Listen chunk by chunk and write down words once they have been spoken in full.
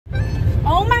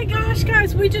Oh my gosh,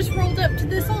 guys, we just rolled up to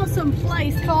this awesome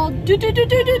place called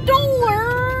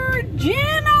Dollar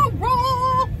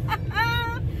General.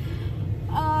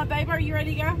 Babe, are you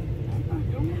ready to go?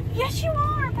 Yes, you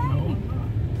are, babe.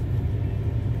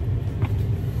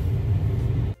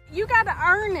 You gotta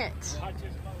earn it.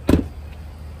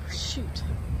 Shoot.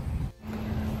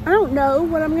 I don't know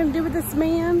what I'm gonna do with this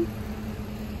man.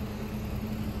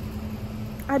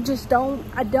 I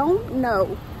don't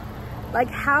know. Like,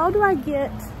 how do I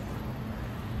get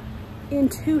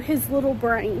into his little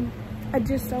brain? I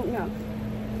just don't know.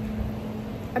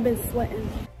 I've been sweating.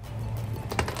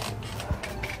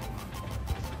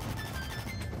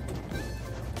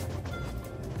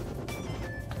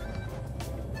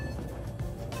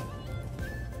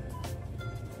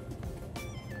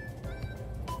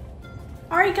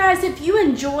 Alright guys, if you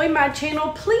enjoy my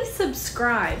channel, please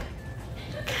subscribe.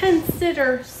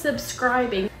 Consider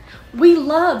subscribing. We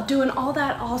love doing all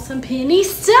that awesome penny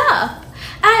stuff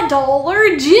at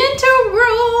Dollar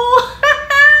General.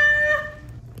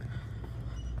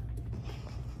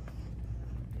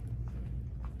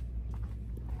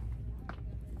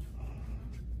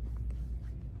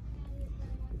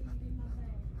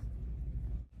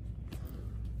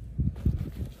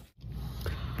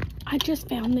 I just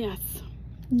found this.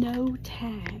 No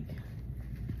tag.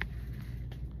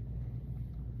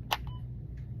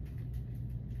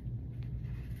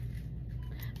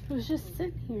 It was just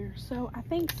sitting here, so I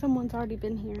think someone's already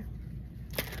been here.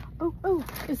 Oh,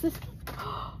 is this?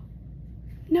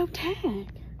 No tag.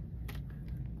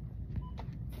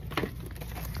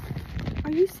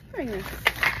 Are you serious?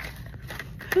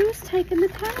 Who's taking the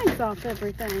tags off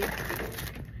everything?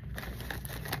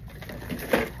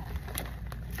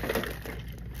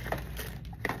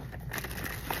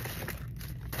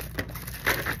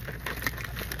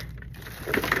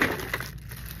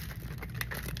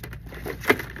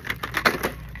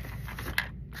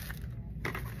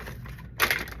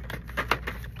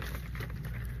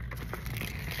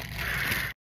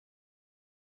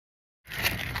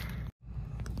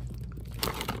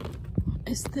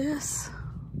 Is this?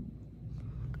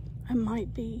 It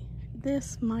might be.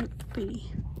 This might be.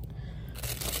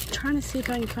 I'm trying to see if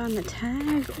I can find the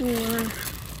tag or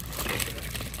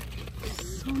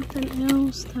something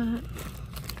else that.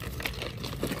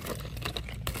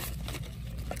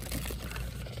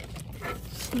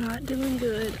 It's not doing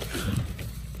good.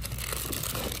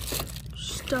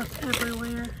 Stuff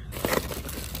everywhere.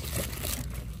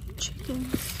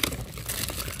 Chickens.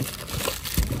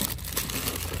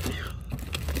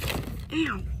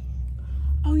 Ow.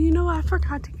 Oh, you know, I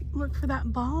forgot to look for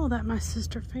that ball that my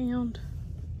sister found.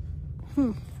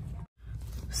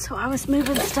 So I was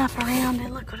moving stuff around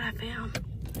and look what I found.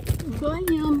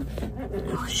 Blam.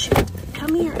 Oh, shoot.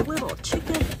 Come here, little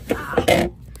chicken. Ah.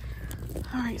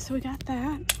 All right, so we got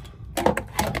that.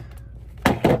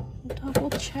 Double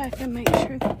check and make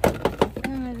sure that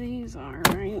none of these are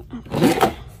right. Okay.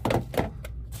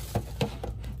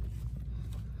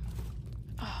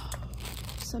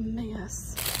 A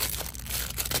mess.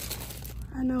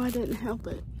 I know I didn't help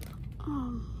it.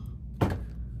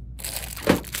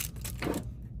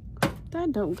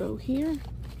 That don't go here.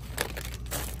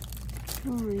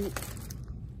 All right.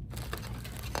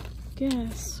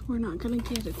 Guess we're not gonna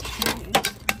get a tag.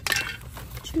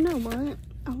 But you know what?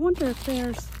 I wonder if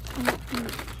there's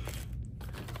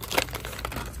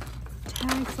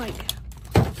tags like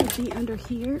would be under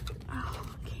here. Oh,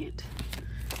 I can't.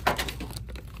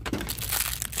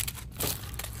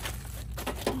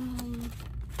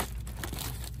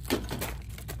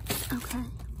 Okay,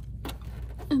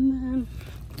 and then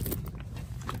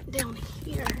down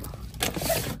here,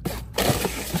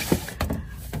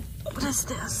 what is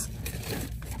this?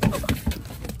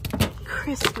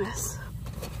 Christmas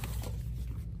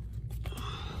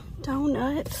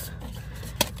donuts,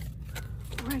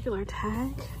 regular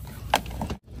tag.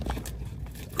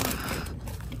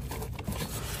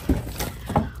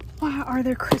 Why are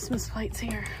there Christmas lights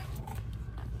here?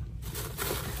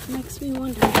 Makes me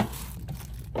wonder.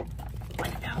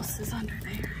 What else is under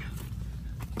there?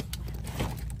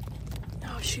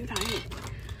 Oh shoot,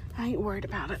 I ain't worried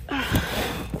about it.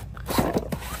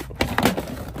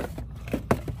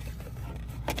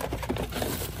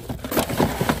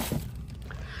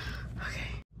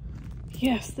 Okay.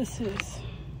 Yes, this is.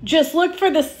 Just look for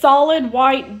the solid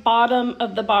white bottom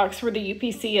of the box where the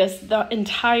UPC is, the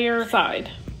entire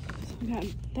side. So we got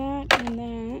that and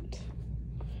that.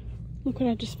 Look what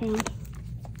I just found.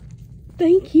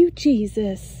 Thank you,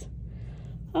 Jesus.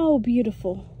 Oh,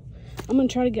 beautiful. I'm going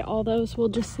to try to get all those. We'll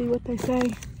just see what they say.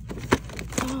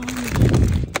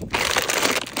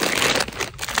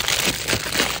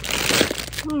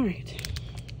 All right.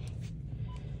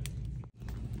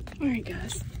 Alright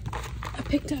guys, I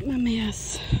picked up my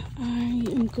mess. I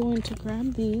am going to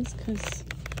grab these because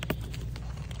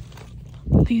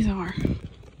these are.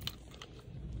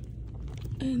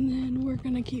 And then we're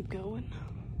gonna keep going.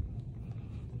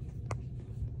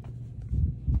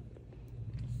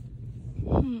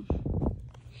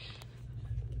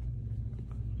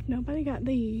 Nobody got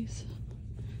these.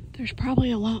 There's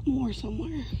probably a lot more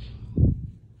somewhere.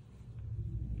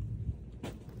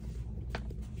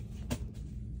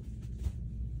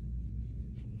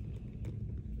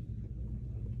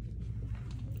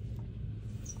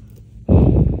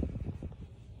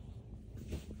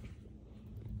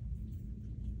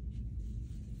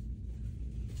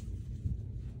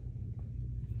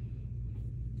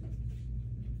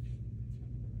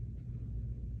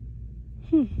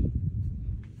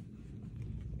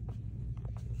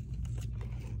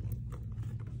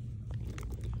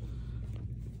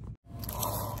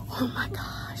 Oh my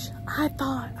gosh,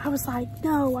 I was like,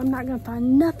 no, I'm not gonna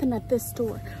find nothing at this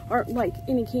store, or like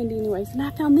any candy anyways, and I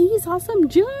found these awesome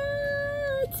jets.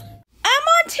 I'm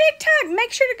on TikTok.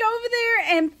 Make sure to go over there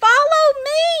and follow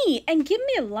me and give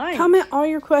me a like. Comment all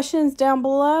your questions down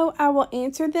below. I will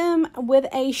answer them with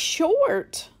a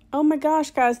short. Oh my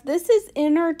gosh, guys, this is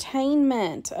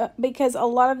entertainment because a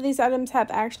lot of these items have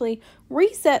actually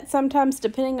reset sometimes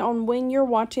depending on when you're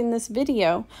watching this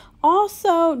video.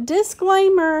 Also,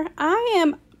 disclaimer, I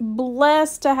am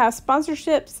blessed to have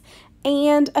sponsorships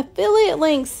and affiliate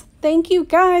links. Thank you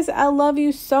guys. I love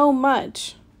you so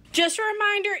much. Just a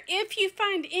reminder, if you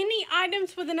find any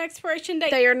items with an expiration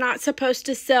date, they are not supposed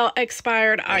to sell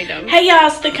expired items. Hey y'all,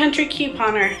 it's the Country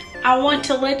Couponer. I want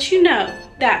to let you know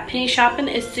that penny shopping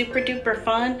is super duper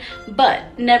fun,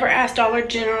 but never ask Dollar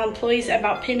General employees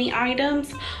about penny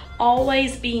items.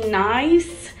 Always be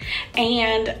nice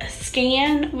and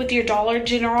scan with your Dollar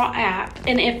General app.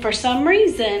 And if for some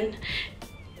reason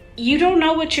you don't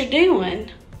know what you're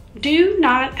doing, do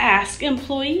not ask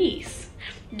employees.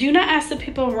 Do not ask the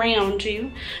people around you.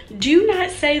 Do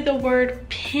not say the word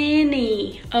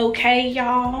penny, okay,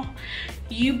 y'all?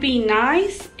 You be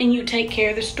nice and you take care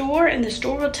of the store and the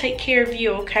store will take care of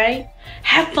you, okay?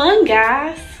 Have fun,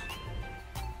 guys.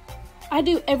 I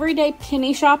do everyday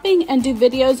penny shopping and do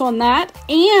videos on that.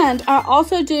 And I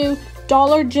also do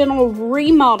Dollar General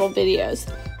remodel videos.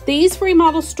 These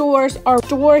remodel stores are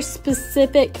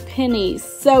store-specific pennies,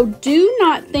 so do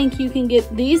not think you can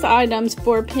get these items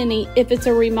for a penny if it's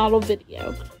a remodel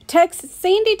video. Text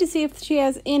Sandy to see if she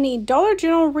has any Dollar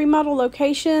General remodel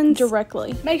locations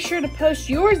directly. Make sure to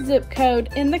post your zip code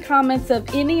in the comments of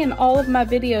any and all of my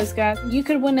videos, guys. You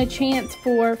could win a chance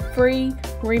for free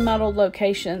remodel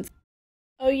locations.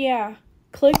 Oh yeah.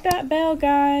 Click that bell,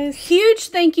 guys. Huge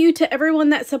thank you to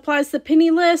everyone that supplies the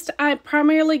penny list. I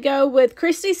primarily go with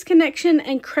Christie's Connection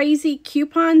and Crazy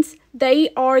Coupons.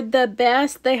 They are the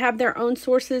best. They have their own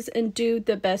sources and do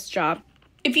the best job.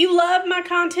 If you love my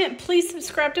content, please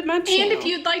subscribe to my channel. And if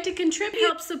you'd like to contribute,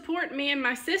 help support me and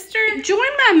my sister, join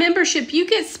my membership. You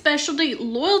get specialty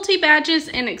loyalty badges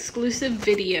and exclusive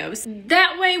videos.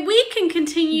 That way we can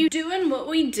continue doing what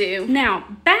we do. Now,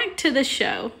 back to the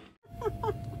show.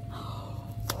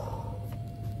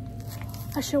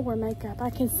 I should wear makeup. I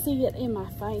can see it in my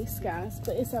face, guys,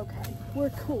 but it's okay. We're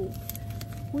cool.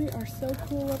 We are so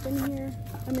cool up in here.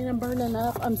 I mean, I'm burning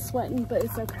up. I'm sweating, but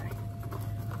it's okay.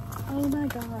 Oh my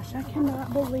gosh, I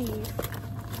cannot believe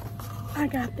I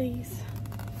got these.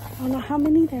 I don't know how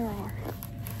many there are.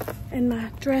 And my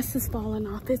dress is falling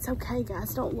off. It's okay,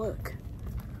 guys. Don't look.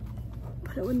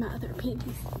 Put it with my other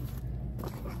panties.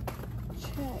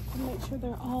 Check and make sure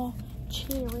they're all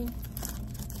cherry.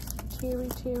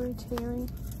 Cherry,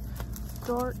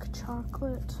 dark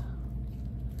chocolate,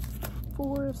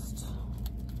 forest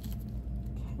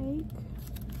cake,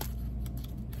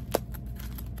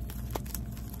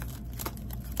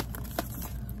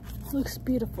 looks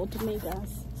beautiful to me,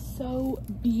 guys. So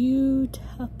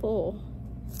beautiful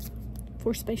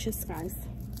for spacious skies.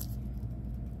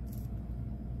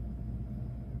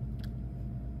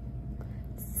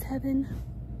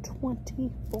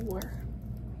 $7.24.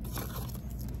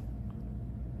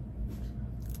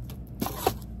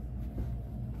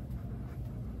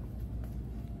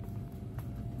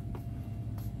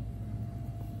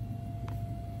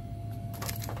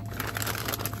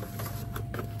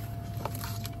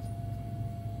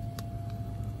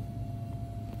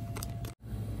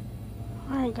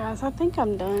 Alright guys, I think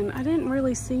I'm done. I didn't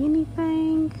really see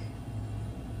anything.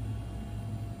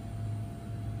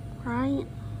 Right?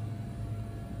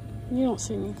 You don't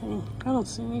see anything. I don't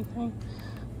see anything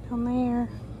down there.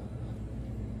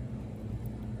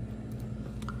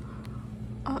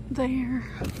 Up there.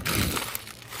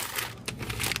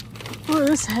 Oh,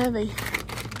 it's heavy.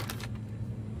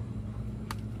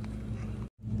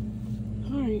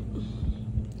 Alright.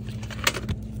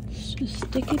 Let's just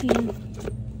stick it in.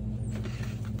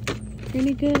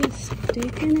 Pretty good at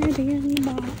sticking it in the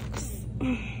box. I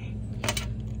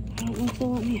don't know if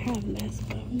they'll let me have this,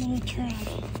 but I'm gonna try.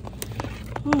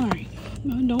 Alright.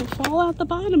 No, don't fall out the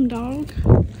bottom, dog.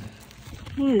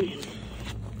 Alright.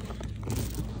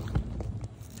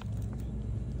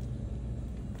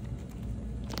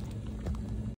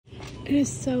 It is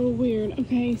so weird.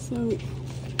 Okay, so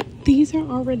these are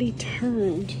already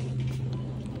turned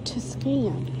to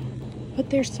scan, but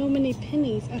there's so many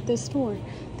pennies at this store.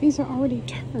 These are already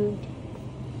turned.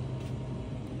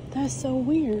 That's so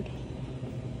weird.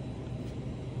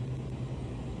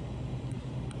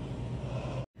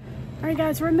 All right,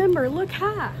 guys, remember, look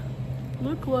high,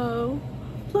 look low,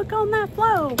 look on that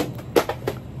flow.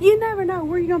 You never know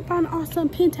where you're gonna find awesome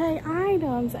Pente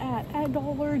items at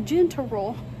Dollar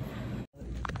General.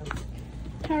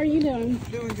 How are you doing?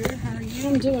 Doing good. How are you?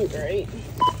 I'm doing great.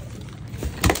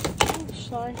 Oh,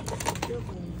 sorry. I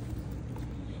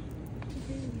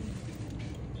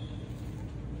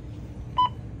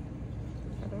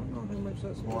don't know how much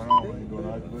that's supposed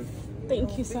to be.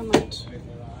 Thank you so much.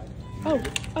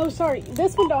 Oh, sorry.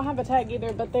 This one don't have a tag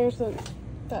either, but there's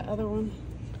that other one.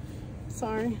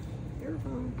 Sorry. You're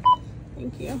fine.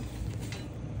 Thank you.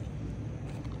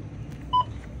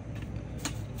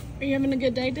 Are you having a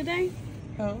good day today?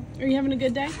 Huh? Are you having a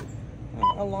good day?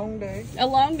 A long day. A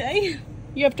long day?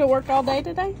 You have to work all day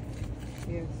today?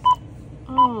 Yes.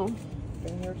 Oh.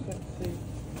 Been here since 6.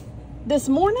 This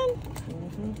morning?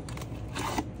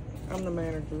 I'm the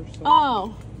manager, so.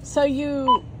 Oh. So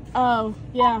you, oh,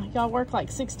 yeah, y'all work like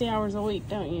 60 hours a week,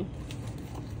 don't you?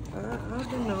 I've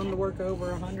been known to work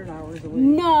over 100 hours a week.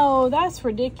 No, that's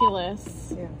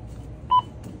ridiculous. Yeah.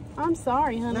 I'm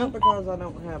sorry, honey. Not because I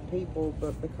don't have people,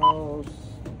 but because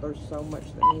there's so much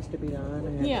that needs to be done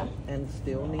and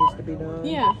still needs to be done.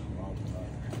 Yeah.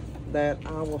 That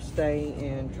I will stay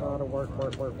and try to work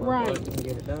and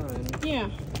get it done. Yeah.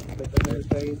 But then there's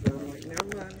days where I'm like, never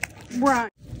mind.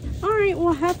 Right. All right,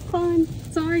 well, have fun.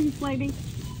 Sorry, lady.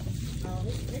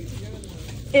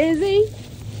 Is he?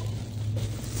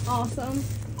 Awesome.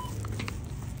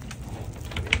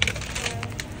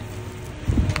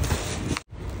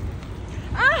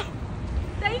 Oh,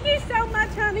 thank you so much,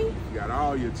 honey. You got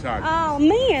all your chocolate. Oh,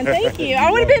 man, thank you. I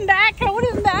would have been back.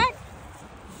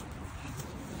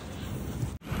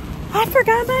 I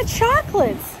forgot my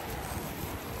chocolates.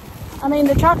 I mean,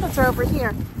 the chocolates are over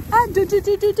here.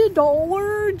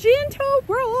 Dollar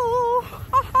General.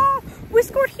 We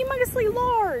scored humongously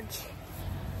large.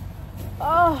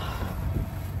 Oh.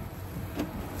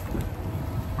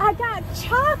 I got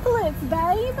chocolates,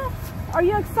 babe. Are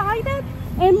you excited?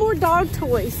 And more dog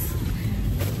toys.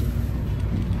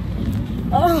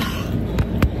 Oh.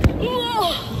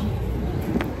 Oh.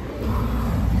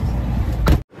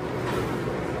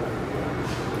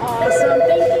 Awesome,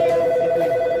 thank you.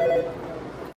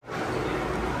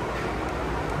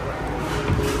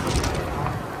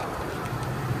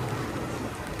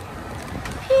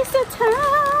 Piece of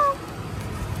town.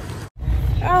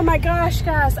 Oh my gosh,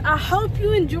 guys, I hope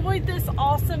you enjoyed this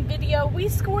awesome video. We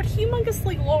scored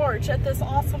humongously large at this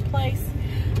awesome place.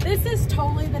 This is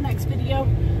totally the next video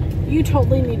you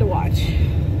totally need to watch.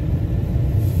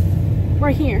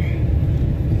 Right here.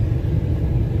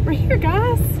 Right here,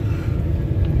 guys.